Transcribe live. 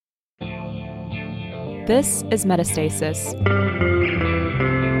This is Metastasis.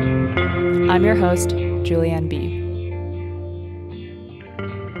 I'm your host, Julianne B.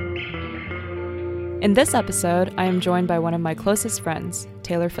 In this episode, I am joined by one of my closest friends,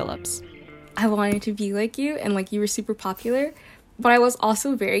 Taylor Phillips. I wanted to be like you, and you were super popular, but I was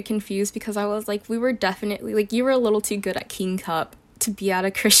also very confused because I was we were definitely, you were a little too good at King Cup to be at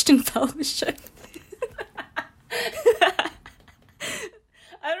a Christian fellowship.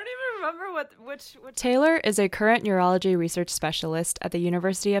 I don't even remember which. Taylor is a current neurology research specialist at the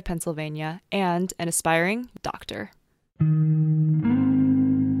University of Pennsylvania and an aspiring doctor.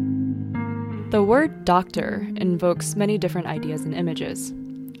 The word doctor invokes many different ideas and images.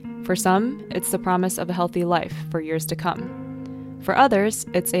 For some, it's the promise of a healthy life for years to come. For others,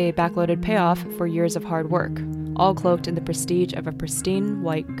 it's a backloaded payoff for years of hard work, all cloaked in the prestige of a pristine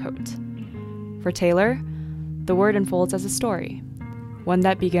white coat. For Taylor, the word unfolds as a story, one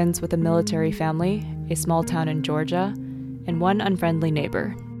that begins with a military family, a small town in Georgia, and one unfriendly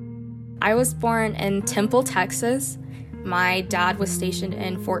neighbor. I was born in Temple, Texas. My dad was stationed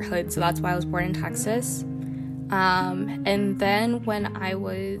in Fort Hood, so that's why I was born in Texas. And then when I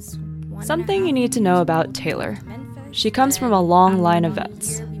was Something you need to know about Taylor. She comes from a long line of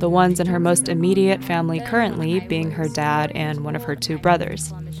vets, the ones in her most immediate family currently being her dad and one of her two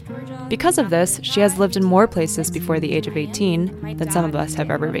brothers. Because of this, she has lived in more places before the age of 18 than some of us have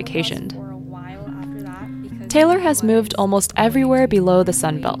ever vacationed. Taylor has moved almost everywhere below the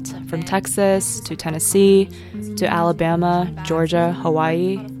Sun Belt, from Texas to Tennessee to Alabama, Georgia,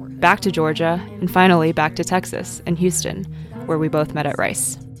 Hawaii, back to Georgia, and finally back to Texas and Houston, where we both met at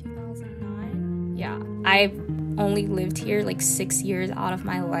Rice. Yeah, I've only lived here 6 years out of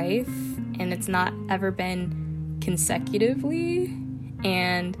my life, and it's not ever been consecutively,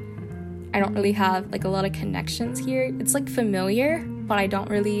 and I don't really have a lot of connections here. It's familiar, but I don't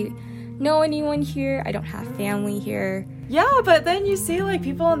really know anyone here. I don't have family here. Yeah, but then you see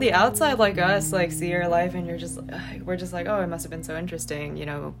people on the outside like us see your life, and we're just oh, it must have been so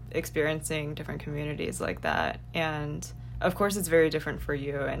interesting, experiencing different communities like that. And of course it's very different for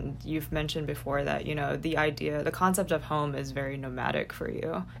you, and you've mentioned before that the concept of home is very nomadic for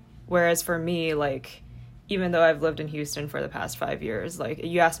you, whereas for me, even though I've lived in Houston for the past 5 years,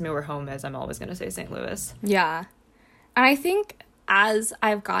 you ask me where home is, I'm always going to say St. Louis. Yeah. And I think as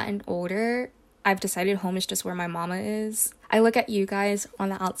I've gotten older, I've decided home is just where my mama is. I look at you guys on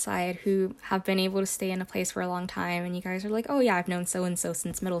the outside who have been able to stay in a place for a long time, and you guys are oh yeah, I've known so-and-so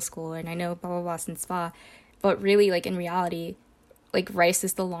since middle school, and I know blah, blah, blah since spa. But really, in reality, Rice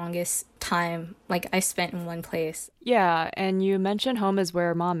is the longest time, I spent in one place. Yeah, and you mentioned home is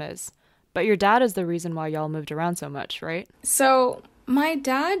where mom is. But your dad is the reason why y'all moved around so much, right? So, my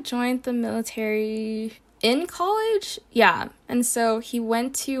dad joined the military in college. Yeah. And so he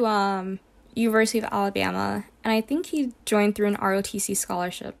went to University of Alabama, and I think he joined through an ROTC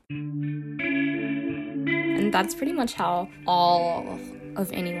scholarship. And that's pretty much how all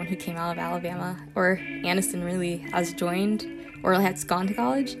of anyone who came out of Alabama, or Anniston really, has joined or has gone to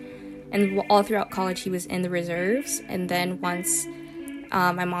college. And all throughout college, he was in the reserves. And then once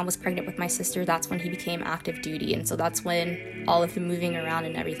my mom was pregnant with my sister, that's when he became active duty, and so that's when all of the moving around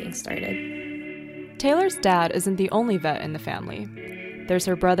and everything started. Taylor's dad isn't the only vet in the family. There's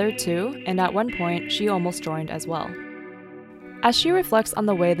her brother too, and at one point she almost joined as well. As she reflects on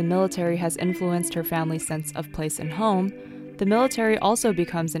the way the military has influenced her family's sense of place and home, the military also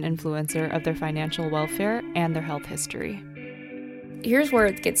becomes an influencer of their financial welfare and their health history. Here's where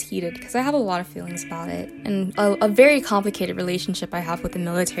it gets heated, because I have a lot of feelings about it, and a very complicated relationship I have with the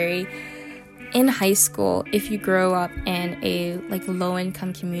military. In high school, if you grow up in a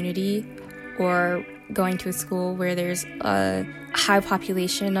low-income community, or going to a school where there's a high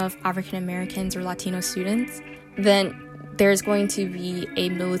population of African Americans or Latino students, then there's going to be a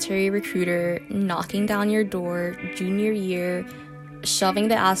military recruiter knocking down your door junior year, shoving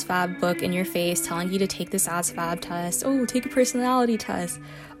the ASVAB book in your face, telling you to take this ASVAB test. Oh, take a personality test.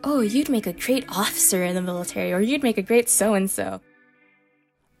 Oh, you'd make a great officer in the military, or you'd make a great so-and-so.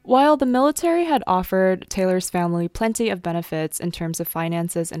 While the military had offered Taylor's family plenty of benefits in terms of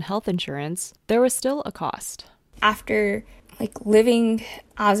finances and health insurance, there was still a cost. After living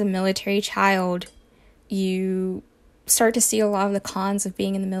as a military child, you start to see a lot of the cons of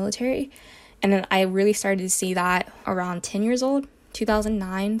being in the military. And then I really started to see that around 10 years old.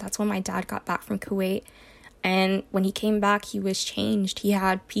 2009, that's when my dad got back from Kuwait, and when he came back, he was changed. He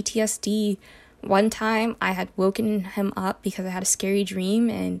had PTSD. One time I had woken him up because I had a scary dream,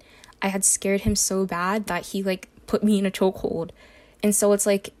 and I had scared him so bad that he put me in a chokehold. And so it's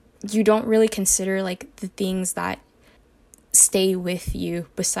you don't really consider the things that stay with you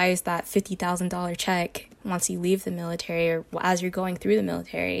besides that $50,000 check once you leave the military or as you're going through the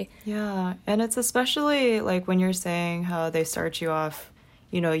military. Yeah, and it's especially like when you're saying how they start you off,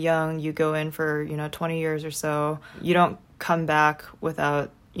 young, you go in for, 20 years or so. You don't come back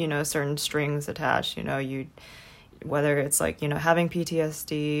without, certain strings attached, whether it's like, having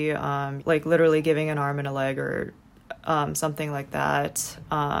PTSD, like literally giving an arm and a leg or something like that.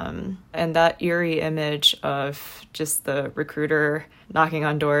 And that eerie image of just the recruiter knocking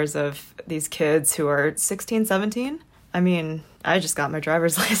on doors of these kids who are 16, 17. I mean, I just got my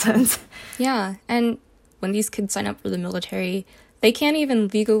driver's license. Yeah, and when these kids sign up for the military, they can't even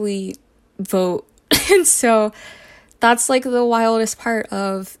legally vote. And so that's like the wildest part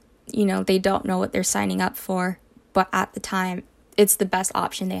of, they don't know what they're signing up for. But at the time, it's the best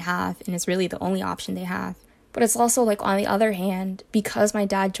option they have, and it's really the only option they have. But it's also like, on the other hand, because my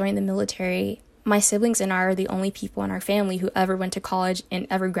dad joined the military, my siblings and I are the only people in our family who ever went to college and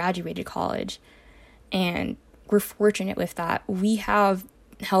ever graduated college. And we're fortunate with that. We have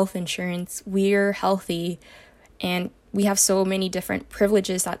health insurance, we're healthy, and we have so many different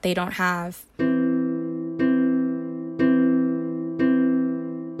privileges that they don't have.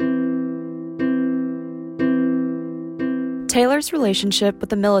 Taylor's relationship with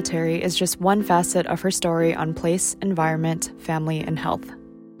the military is just one facet of her story on place, environment, family, and health.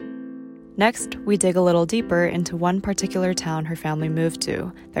 Next, we dig a little deeper into one particular town her family moved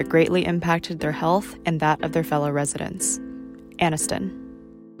to that greatly impacted their health and that of their fellow residents: Anniston.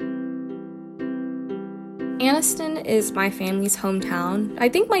 Anniston is my family's hometown. I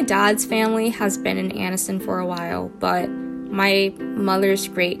think my dad's family has been in Anniston for a while, but my mother's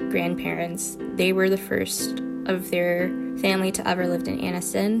great-grandparents, they were the first of their family to ever lived in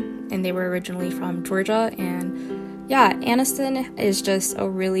Anniston, and they were originally from Georgia. And yeah, Anniston is just a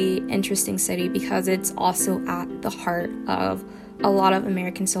really interesting city because it's also at the heart of a lot of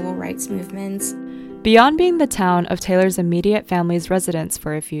American civil rights movements. Beyond being the town of Taylor's immediate family's residence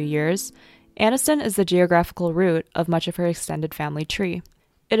for a few years, Anniston is the geographical root of much of her extended family tree.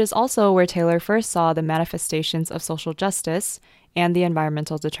 It is also where Taylor first saw the manifestations of social justice and the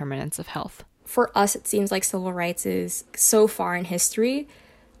environmental determinants of health. For us, it seems like civil rights is so far in history,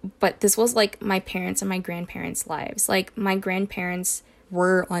 but this was like my parents' and my grandparents' lives. Like, my grandparents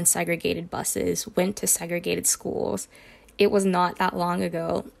were on segregated buses, went to segregated schools. It was not that long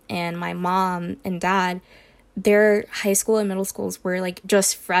ago. And my mom and dad, their high school and middle schools were like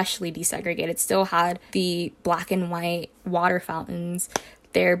just freshly desegregated, still had the black and white water fountains.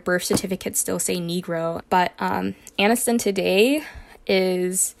 Their birth certificates still say Negro. But Anniston today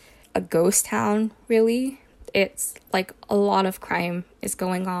is a ghost town, really. It's like a lot of crime is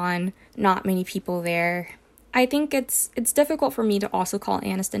going on, not many people there. I think it's difficult for me to also call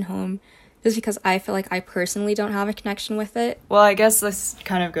Anniston home, just because I feel like I personally don't have a connection with it. Well, I guess this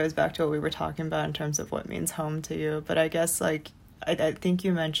kind of goes back to what we were talking about in terms of what means home to you. But I guess, like, I think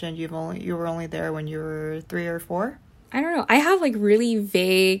you mentioned you were only there when you were 3 or 4? I don't know. I have like really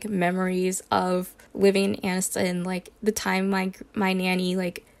vague memories of living in Anniston, like the time my nanny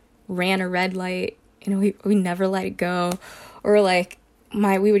like ran a red light, we never let it go, or like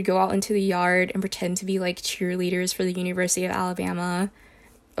we would go out into the yard and pretend to be like cheerleaders for the University of Alabama.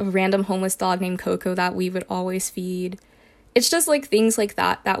 A random homeless dog named Coco that we would always feed. It's just like things like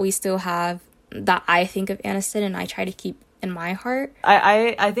that we still have, that I think of Anniston and I try to keep in my heart.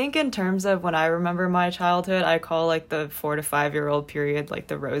 I think in terms of when I remember my childhood, I call like the 4 to 5 year old period like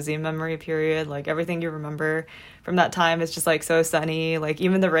the rosy memory period. Like, everything you remember from that time is just like so sunny. Like,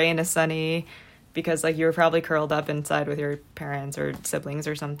 even the rain is sunny because like you were probably curled up inside with your parents or siblings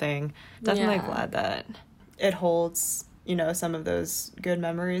or something. Definitely glad that it holds, some of those good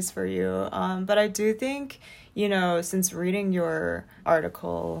memories for you. But I do think, since reading your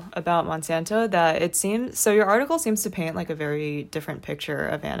article about Monsanto, that your article seems to paint like a very different picture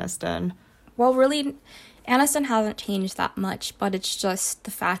of Anniston. Well, really, Anniston hasn't changed that much, but it's just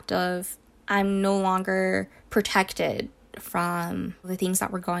the fact of I'm no longer protected from the things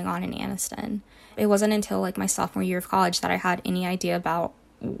that were going on in Anniston. It wasn't until like my sophomore year of college that I had any idea about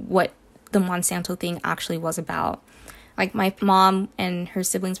what the Monsanto thing actually was about. Like, my mom and her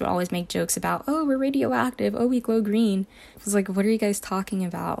siblings would always make jokes about, oh, we're radioactive, oh, we glow green. I was like, what are you guys talking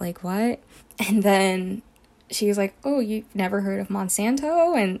about? Like, what? And then she was like, oh, you've never heard of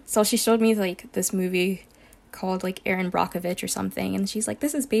Monsanto? And so she showed me, like, this movie called, like, Erin Brockovich or something. And she's like,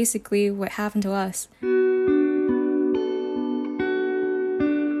 this is basically what happened to us.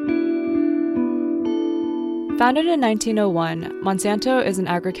 Founded in 1901, Monsanto is an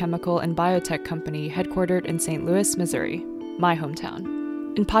agrochemical and biotech company headquartered in St. Louis, Missouri, my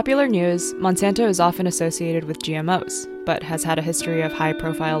hometown. In popular news, Monsanto is often associated with GMOs, but has had a history of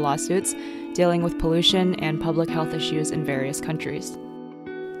high-profile lawsuits dealing with pollution and public health issues in various countries.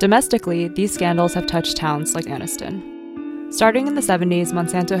 Domestically, these scandals have touched towns like Anniston. Starting in the 70s,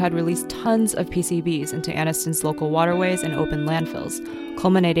 Monsanto had released tons of PCBs into Anniston's local waterways and open landfills,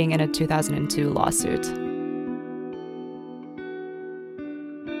 culminating in a 2002 lawsuit.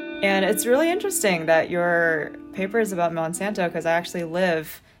 And it's really interesting that your paper is about Monsanto, because I actually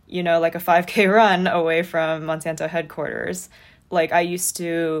live, like a 5K run away from Monsanto headquarters. Like, I used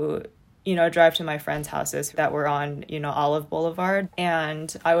to, drive to my friends' houses that were on, Olive Boulevard,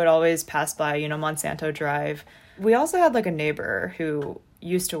 and I would always pass by, Monsanto Drive. We also had like a neighbor who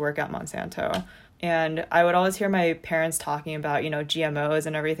used to work at Monsanto, and I would always hear my parents talking about, GMOs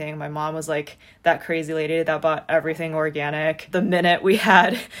and everything. My mom was like that crazy lady that bought everything organic the minute we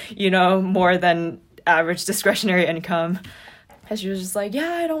had, more than average discretionary income. And she was just like,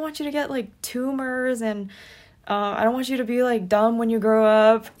 yeah, I don't want you to get like tumors, and I don't want you to be like dumb when you grow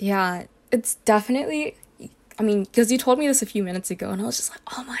up. Yeah, it's definitely, because you told me this a few minutes ago, and I was just like,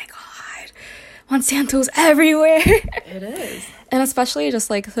 oh my God. Monsanto's everywhere. It is. And especially just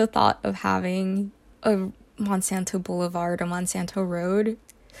like the thought of having a Monsanto Boulevard or Monsanto Road,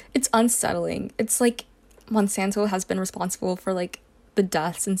 it's unsettling. It's like Monsanto has been responsible for like the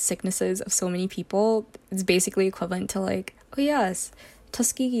deaths and sicknesses of so many people. It's basically equivalent to like, oh yes,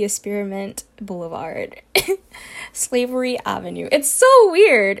 Tuskegee Spearmint Boulevard, Slavery Avenue. It's so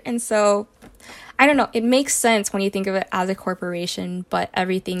weird. And so, I don't know, it makes sense when you think of it as a corporation, but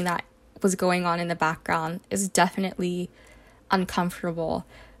everything that was going on in the background is definitely uncomfortable.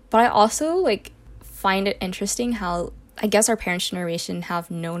 But I also like find it interesting how I guess our parents' generation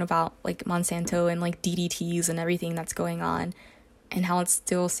have known about like Monsanto and like DDTs and everything that's going on, and how it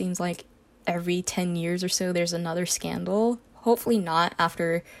still seems like every 10 years or so there's another scandal. Hopefully not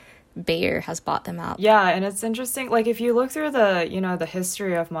after Bayer has bought them out. Yeah, and it's interesting, like if you look through the, the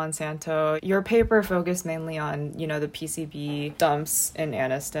history of Monsanto, your paper focused mainly on, the PCB dumps in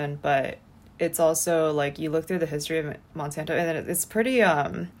Anniston, but it's also like you look through the history of Monsanto and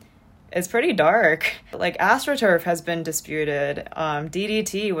it's pretty dark. Like AstroTurf has been disputed.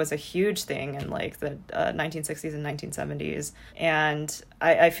 DDT was a huge thing in like the 1960s and 1970s. And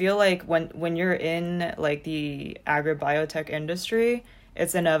I feel like when you're in like the agribiotech industry,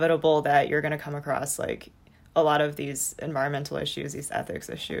 it's inevitable that you're going to come across like a lot of these environmental issues, these ethics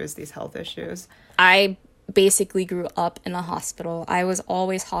issues, these health issues. I basically grew up in a hospital. I was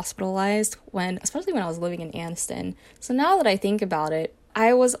always hospitalized especially when I was living in Anniston. So now that I think about it,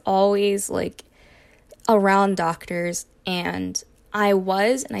 I was always like around doctors, and I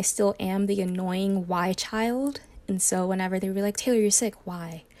was and I still am the annoying why child. And so whenever they were like, Taylor, you're sick,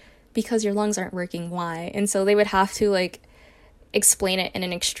 why? Because your lungs aren't working, why? And so they would have to like explain it in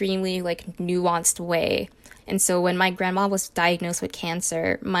an extremely like nuanced way. And so when my grandma was diagnosed with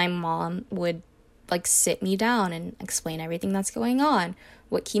cancer, my mom would like sit me down and explain everything that's going on,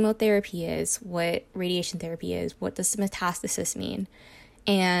 what chemotherapy is, what radiation therapy is, what does metastasis mean.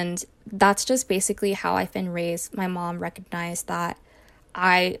 And that's just basically how I've been raised. My mom recognized that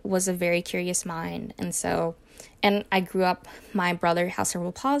I was a very curious mind. And I grew up, my brother has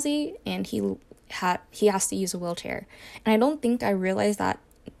cerebral palsy, and he has to use a wheelchair. And I don't think I realized that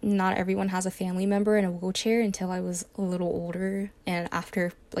not everyone has a family member in a wheelchair until I was a little older and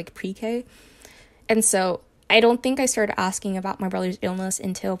after like pre-K. And so I don't think I started asking about my brother's illness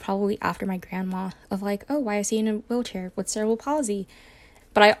until probably after my grandma, of like, oh, why is he in a wheelchair? What's cerebral palsy?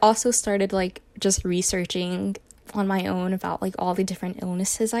 But I also started like just researching on my own about like all the different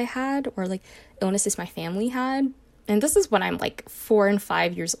illnesses I had, or like illnesses my family had. And this is when I'm like 4 and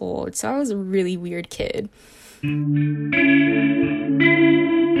 5 years old. So I was a really weird kid.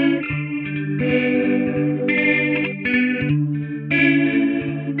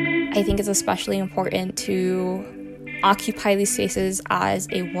 I think it's especially important to occupy these spaces as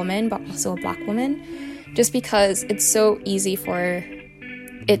a woman, but also a Black woman, just because it's so easy for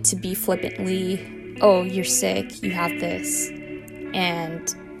it to be flippantly, oh, you're sick, you have this,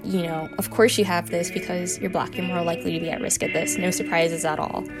 and, you know, of course you have this because you're Black, you're more likely to be at risk at this, no surprises at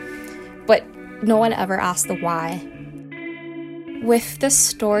all. But no one ever asked the why. With this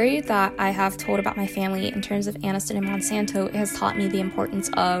story that I have told about my family in terms of Anniston and Monsanto, it has taught me the importance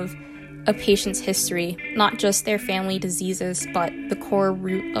of a patient's history, not just their family diseases, but the core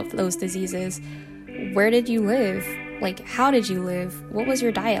root of those diseases. Where did you live? Like, how did you live? What was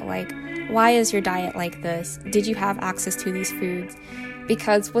your diet like? Why is your diet like this? Did you have access to these foods?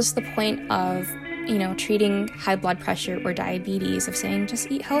 Because what's the point of, you know, treating high blood pressure or diabetes, of saying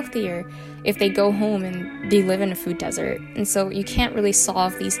just eat healthier, if they go home and they live in a food desert? And so you can't really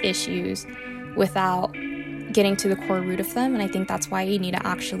solve these issues without getting to the core root of them, and I think that's why you need to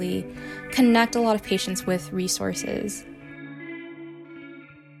actually connect a lot of patients with resources.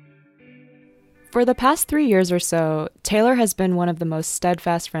 For the past 3 years or so, Taylor has been one of the most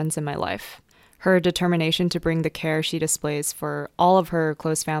steadfast friends in my life. Her determination to bring the care she displays for all of her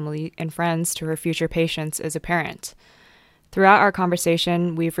close family and friends to her future patients is apparent. Throughout our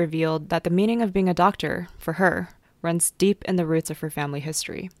conversation, we've revealed that the meaning of being a doctor, for her, runs deep in the roots of her family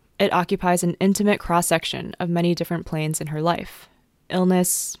history. It occupies an intimate cross-section of many different planes in her life: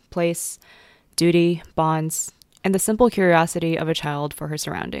 illness, place, duty, bonds, and the simple curiosity of a child for her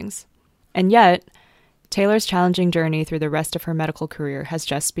surroundings. And yet, Taylor's challenging journey through the rest of her medical career has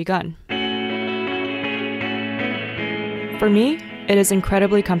just begun. For me, it is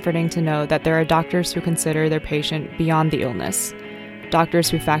incredibly comforting to know that there are doctors who consider their patient beyond the illness, doctors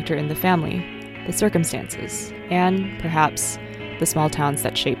who factor in the family, the circumstances, and, perhaps, the small towns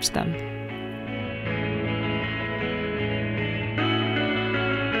that shaped them.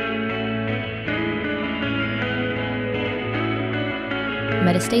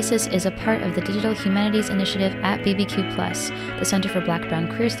 Metastasis is a part of the Digital Humanities Initiative at BBQ+, the Center for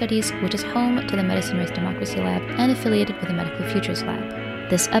Black-Brown Queer Studies, which is home to the Medicine Race Democracy Lab and affiliated with the Medical Futures Lab.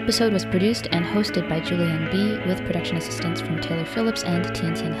 This episode was produced and hosted by Julianne B., with production assistance from Taylor Phillips and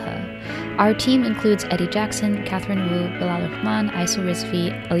Tiantian He. Our team includes Eddie Jackson, Catherine Wu, Bilal Rahman, Aisel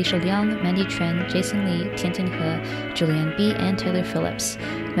Rizvi, Alicia Liang, Mandy Tren, Jason Lee, Tiantian He, Julianne B., and Taylor Phillips.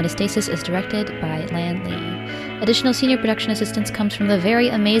 Metastasis is directed by Lan Li. Additional senior production assistance comes from the very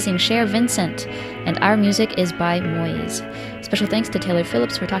amazing Cher Vincent, and our music is by Moise. Special thanks to Taylor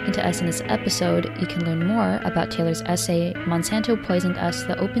Phillips for talking to us in this episode. You can learn more about Taylor's essay, Monsanto Poisoned Us,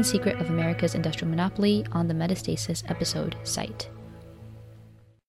 The Open Secret of America's Industrial Monopoly, on the Metastasis episode site.